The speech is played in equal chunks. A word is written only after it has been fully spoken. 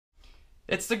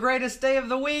It's the greatest day of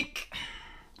the week.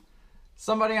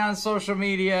 Somebody on social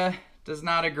media does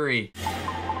not agree.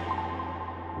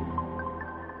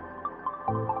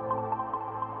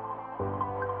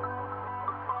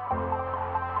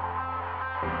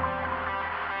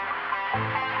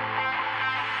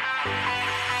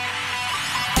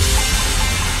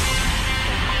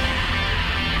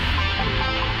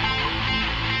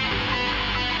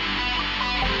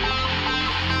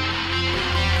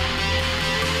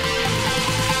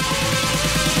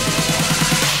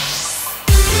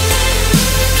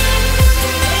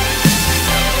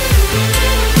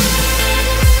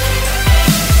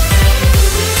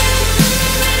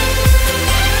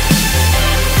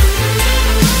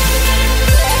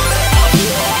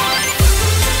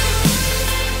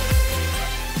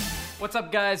 What's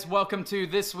up, guys? Welcome to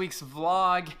this week's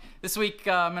vlog. This week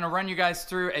I'm gonna run you guys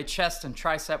through a chest and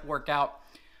tricep workout,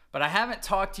 but I haven't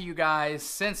talked to you guys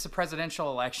since the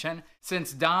presidential election,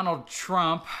 since Donald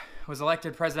Trump was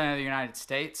elected president of the United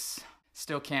States.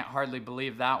 Still can't hardly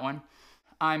believe that one.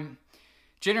 I'm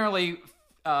generally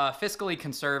fiscally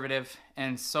conservative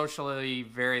and socially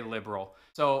very liberal,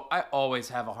 so I always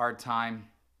have a hard time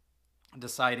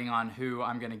deciding on who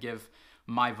I'm gonna give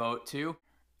my vote to.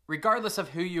 Regardless of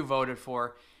who you voted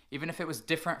for, even if it was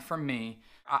different from me,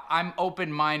 I'm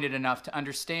open-minded enough to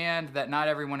understand that not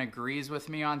everyone agrees with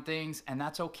me on things, and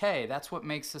that's okay. That's what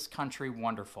makes this country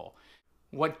wonderful.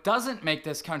 What doesn't make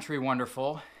this country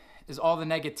wonderful is all the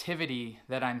negativity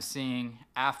that I'm seeing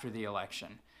after the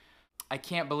election. I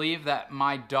can't believe that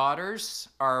my daughters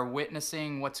are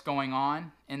witnessing what's going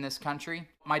on in this country.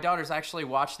 My daughters actually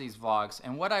watch these vlogs,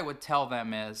 and what I would tell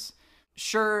them is,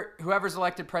 sure, whoever's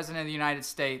elected president of the United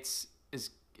States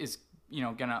is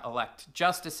gonna elect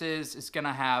justices, is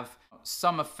gonna have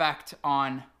some effect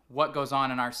on what goes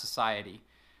on in our society.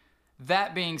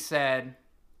 That being said,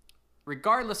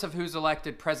 regardless of who's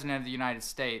elected president of the United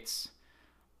States,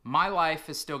 my life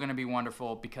is still gonna be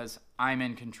wonderful because I'm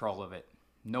in control of it,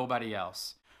 nobody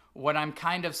else. What I'm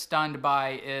kind of stunned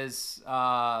by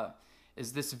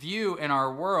is this view in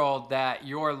our world that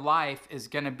your life is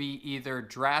going to be either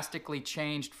drastically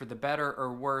changed for the better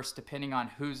or worse depending on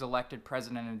who's elected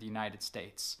president of the United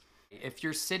States. If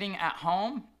you're sitting at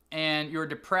home and you're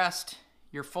depressed,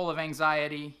 you're full of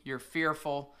anxiety, you're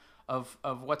fearful of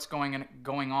what's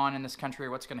going on in this country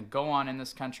or what's going to go on in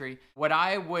this country, what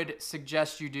I would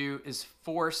suggest you do is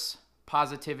force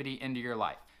positivity into your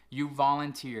life. You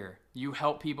volunteer, you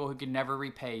help people who can never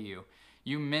repay you,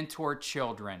 you mentor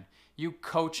children, you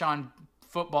coach on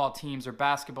football teams or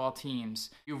basketball teams.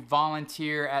 You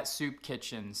volunteer at soup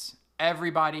kitchens.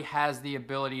 Everybody has the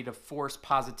ability to force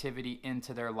positivity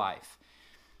into their life.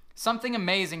 Something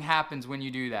amazing happens when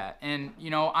you do that. And,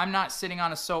 I'm not sitting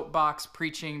on a soapbox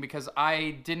preaching because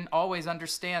I didn't always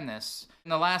understand this. In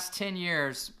the last 10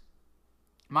 years,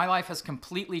 my life has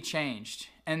completely changed.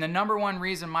 And the number one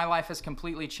reason my life has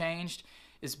completely changed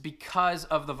is because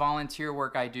of the volunteer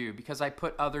work I do, because I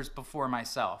put others before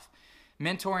myself.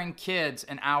 Mentoring kids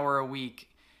an hour a week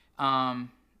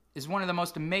is one of the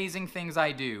most amazing things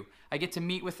I do. I get to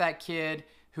meet with that kid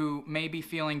who may be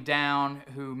feeling down,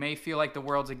 who may feel like the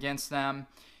world's against them,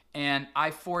 and I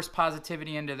force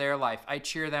positivity into their life. I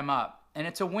cheer them up. And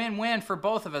it's a win-win for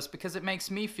both of us because it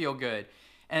makes me feel good.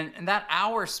 And that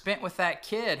hour spent with that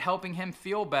kid, helping him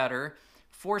feel better,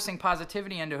 forcing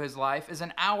positivity into his life, is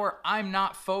an hour I'm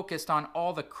not focused on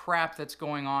all the crap that's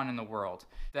going on in the world.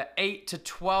 The 8 to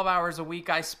 12 hours a week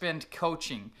I spend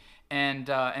coaching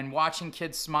and watching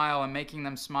kids smile and making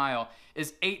them smile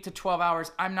is 8 to 12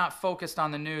 hours I'm not focused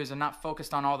on the news and not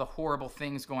focused on all the horrible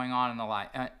things going on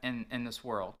in this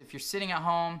world. If you're sitting at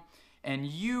home and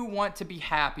you want to be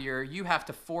happier, you have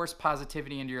to force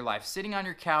positivity into your life. Sitting on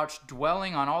your couch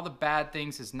dwelling on all the bad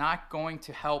things is not going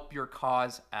to help your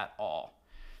cause at all.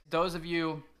 Those of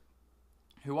you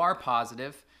who are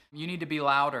positive, you need to be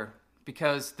louder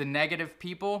because the negative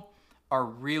people are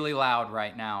really loud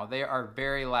right now. They are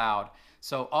very loud.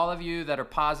 So all of you that are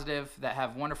positive, that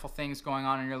have wonderful things going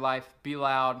on in your life, be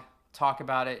loud, talk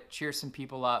about it, cheer some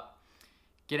people up,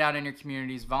 get out in your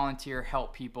communities, volunteer,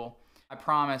 help people. I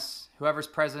promise whoever's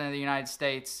president of the United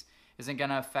States isn't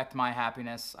gonna affect my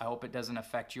happiness. I hope it doesn't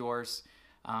affect yours.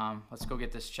 Let's go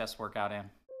get this chest workout in.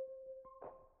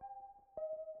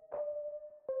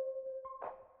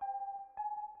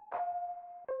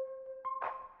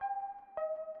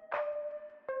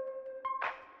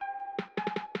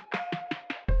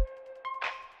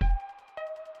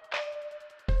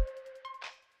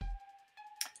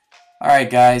 All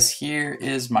right, guys, here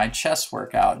is my chest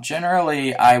workout.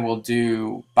 Generally, I will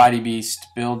do Body Beast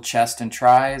build chest and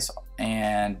tries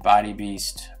and Body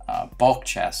Beast bulk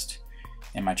chest.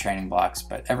 in my training blocks,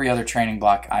 but every other training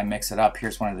block I mix it up.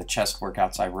 Here's one of the chest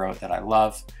workouts I wrote that I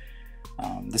love.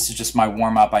 This is just my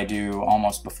warm-up I do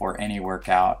almost before any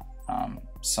workout.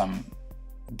 Some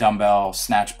dumbbell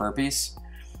snatch burpees.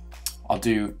 I'll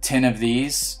do 10 of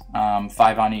these, 5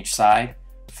 on each side,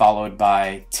 followed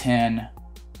by 10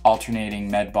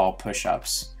 alternating med ball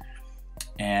push-ups.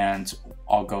 And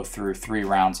I'll go through 3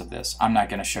 rounds of this. I'm not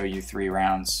going to show you 3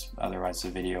 rounds, otherwise the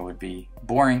video would be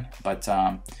boring, but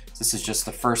this is just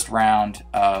the first round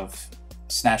of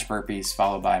snatch burpees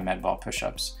followed by med ball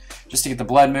push-ups. Just to get the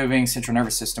blood moving, central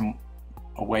nervous system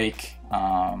awake,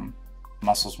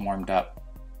 muscles warmed up.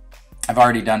 I've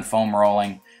already done foam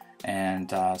rolling and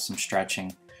some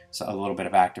stretching, so a little bit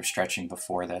of active stretching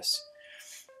before this.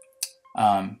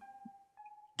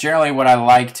 Generally what I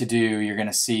like to do, you're going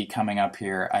to see coming up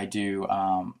here, I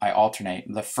alternate.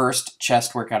 The first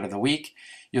chest workout of the week,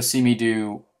 you'll see me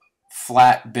do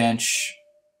flat bench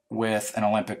with an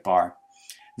Olympic bar.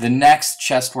 The next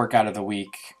chest workout of the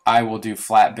week, I will do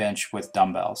flat bench with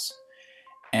dumbbells.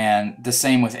 And the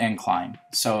same with incline.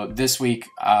 So this week,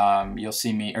 you'll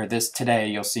see me, or today,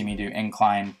 you'll see me do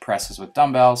incline presses with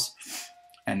dumbbells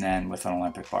and then with an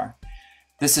Olympic bar.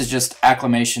 This is just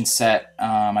acclimation set.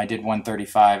 I did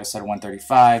 135, a set of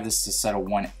 135. This is a set of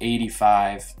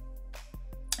 185.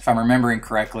 If I'm remembering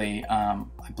correctly, I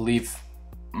believe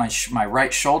my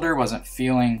right shoulder wasn't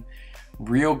feeling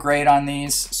real great on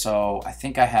these, so I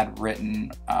think I had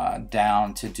written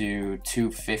down to do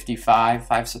 255,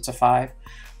 5 sets of 5.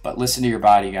 But listen to your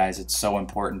body, guys. It's so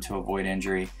important to avoid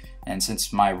injury. And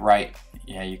since my right,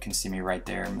 yeah, you can see me right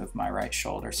there, move my right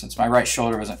shoulder. Since my right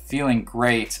shoulder wasn't feeling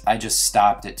great, I just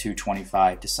stopped at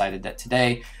 225. Decided that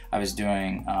today I was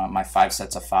doing my 5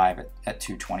 sets of 5 at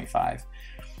 225.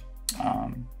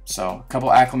 So a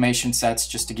couple acclimation sets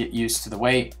just to get used to the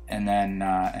weight, and then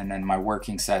my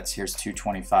working sets. Here's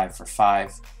 225 for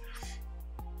 5,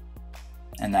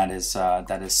 and that is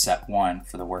set 1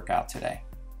 for the workout today.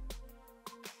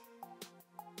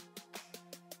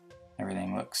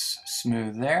 Everything looks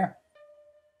smooth there.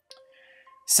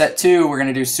 Set 2, we're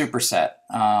going to do superset.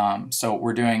 So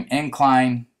we're doing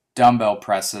incline dumbbell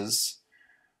presses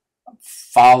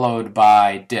followed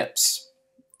by dips.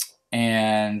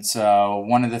 And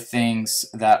one of the things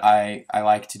that I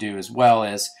like to do as well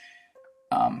is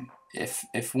if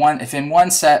in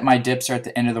one set my dips are at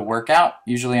the end of the workout,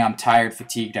 usually I'm tired,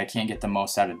 fatigued, I can't get the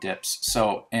most out of dips.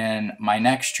 So in my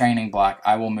next training block,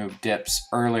 I will move dips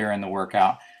earlier in the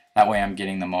workout. That way I'm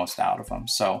getting the most out of them.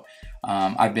 So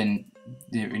I've been,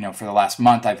 for the last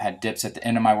month, I've had dips at the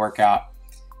end of my workout.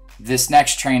 This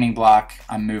next training block,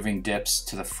 I'm moving dips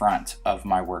to the front of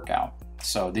my workout.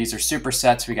 So these are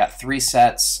supersets. We got 3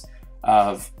 sets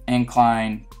of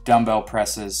incline, dumbbell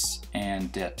presses,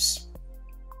 and dips.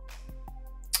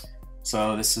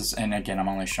 So this is, and again, I'm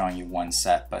only showing you 1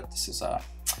 set, but this is a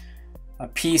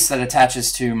piece that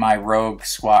attaches to my Rogue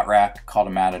squat rack called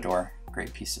a Matador.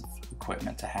 Great piece of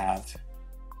equipment to have.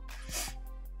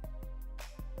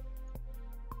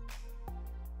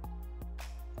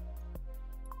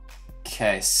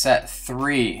 Okay, set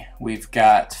 3, we've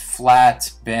got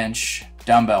flat bench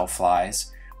dumbbell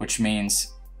flies, which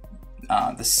means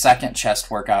the second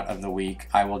chest workout of the week,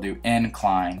 I will do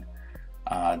incline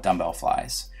dumbbell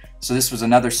flies. So this was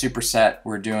another superset.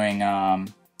 We're doing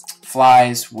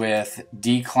flies with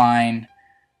decline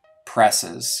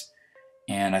presses.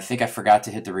 And I think I forgot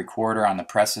to hit the recorder on the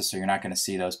presses, so you're not going to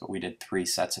see those, but we did 3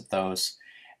 sets of those.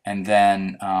 And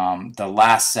then the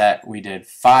last set, we did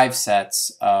 5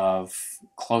 sets of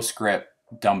close grip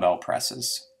dumbbell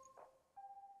presses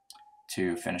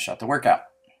to finish out the workout.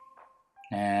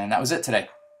 And that was it today.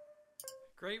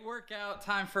 Great workout.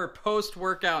 Time for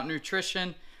post-workout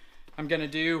nutrition. I'm going to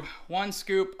do 1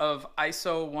 scoop of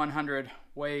ISO 100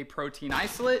 whey protein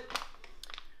isolate,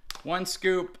 1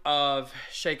 scoop of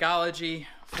Shakeology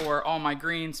for all my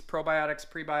greens, probiotics,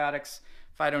 prebiotics,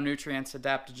 phytonutrients,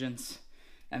 adaptogens,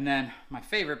 and then my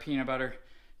favorite peanut butter,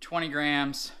 20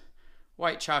 grams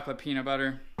white chocolate peanut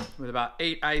butter with about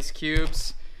 8 ice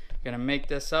cubes. I'm gonna make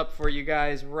this up for you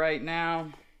guys right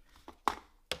now.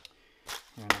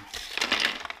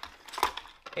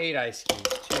 8 ice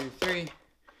cubes, 2, 3,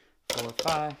 4,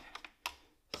 5,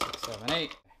 6, 7,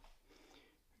 8.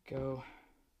 Go.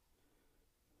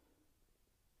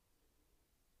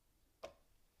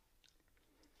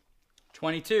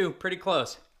 22, pretty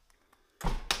close.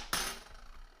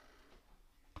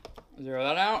 Zero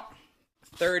that out.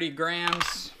 30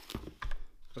 grams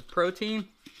of protein.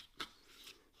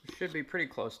 It should be pretty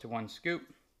close to 1 scoop.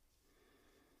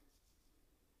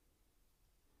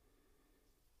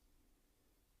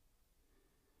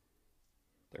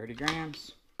 $30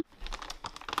 grams.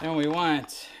 And we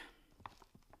want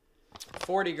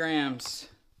 40 grams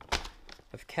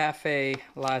of Cafe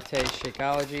Latte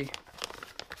Shakeology.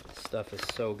 This stuff is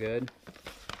so good.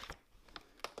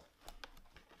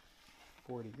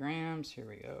 40 grams, here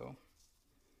we go.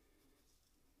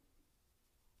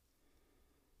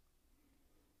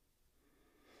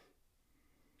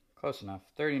 Close enough,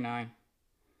 39.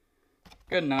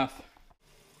 Good enough.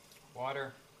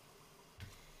 Water.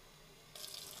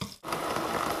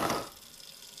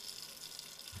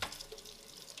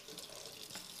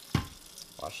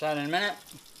 Wash that in a minute.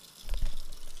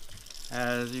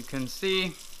 As you can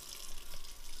see,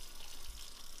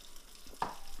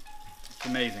 it's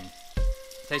amazing.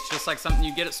 Tastes just like something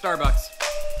you get at Starbucks.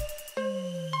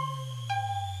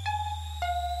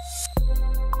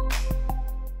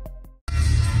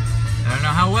 I don't know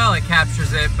how well it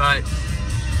captures it, but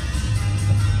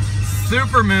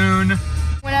supermoon.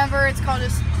 Whenever it's called a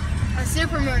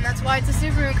supermoon, that's why it's a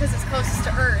supermoon, because it's closest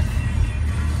to Earth.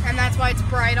 And that's why it's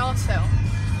bright also.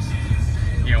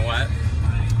 You know what?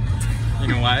 You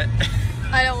know what?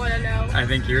 I don't want to know. I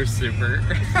think you're super.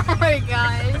 Oh my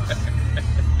gosh.